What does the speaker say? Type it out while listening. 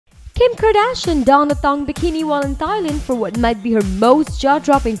Kim Kardashian donned a thong bikini while in Thailand for what might be her most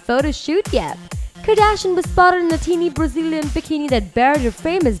jaw-dropping photo shoot yet. Kardashian was spotted in a teeny Brazilian bikini that bared her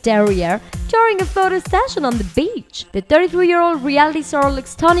famous derriere during a photo session on the beach. The 33-year-old reality star looked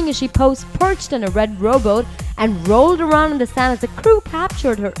stunning as she posed perched on a red rowboat and rolled around in the sand as the crew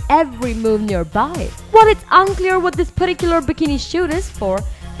captured her every move nearby. While it's unclear what this particular bikini shoot is for,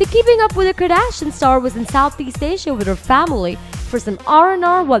 the Keeping Up with the Kardashian star was in Southeast Asia with her family for some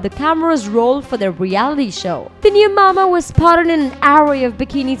R&R while the cameras rolled for their reality show. The new mama was spotted in an array of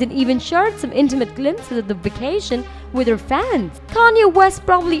bikinis and even shared some intimate glimpses of the vacation with her fans. Kanye West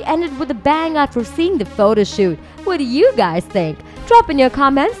probably ended with a bang after seeing the photo shoot. What do you guys think? Drop in your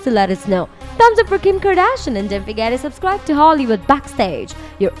comments to let us know. Thumbs up for Kim Kardashian and don't forget to subscribe to Hollywood Backstage,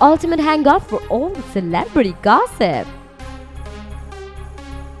 your ultimate hang-up for all the celebrity gossip.